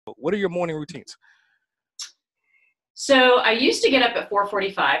What are your morning routines? So I used to get up at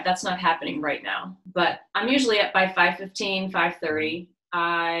 4:45. That's not happening right now, but I'm usually up by 5:15, 5:30.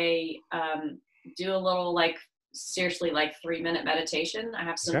 I do a little seriously 3-minute meditation. I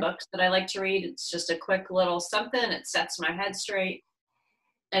have some Okay. books that I like to read. It's just a quick little something. It sets my head straight.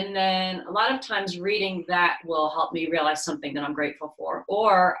 And then a lot of times reading that will help me realize something that I'm grateful for.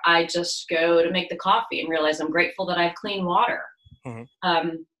 Or I just go to make the coffee and realize I'm grateful that I have clean water.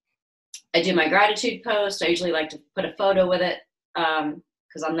 I do my gratitude post. I usually like to put a photo with it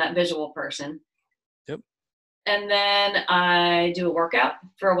because I'm that visual person. Yep. And then I do a workout.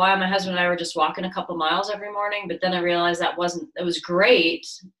 For a while, my husband and I were just walking a couple miles every morning, but then I realized it was great.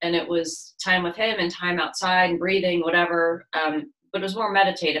 And it was time with him and time outside and breathing, whatever. But it was more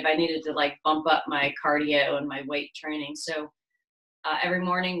meditative. I needed to bump up my cardio and my weight training. So every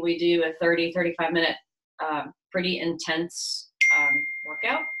morning we do a 35-minute pretty intense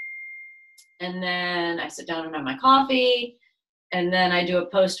workout. And then I sit down and have my coffee. And then I do a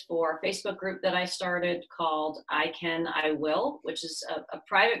post for a Facebook group that I started called I Can, I Will, which is a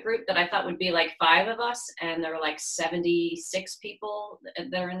private group that I thought would be 5 of us. And there are 76 people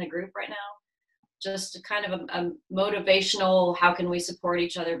that are in the group right now. Just kind of a motivational, how can we support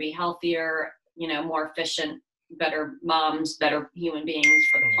each other, be healthier, more efficient, better moms, better human beings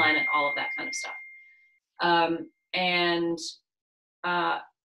for the planet, all of that kind of stuff.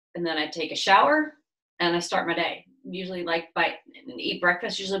 And then I take a shower and I start my day. Usually eat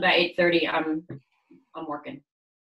breakfast, usually by 8:30, I'm working.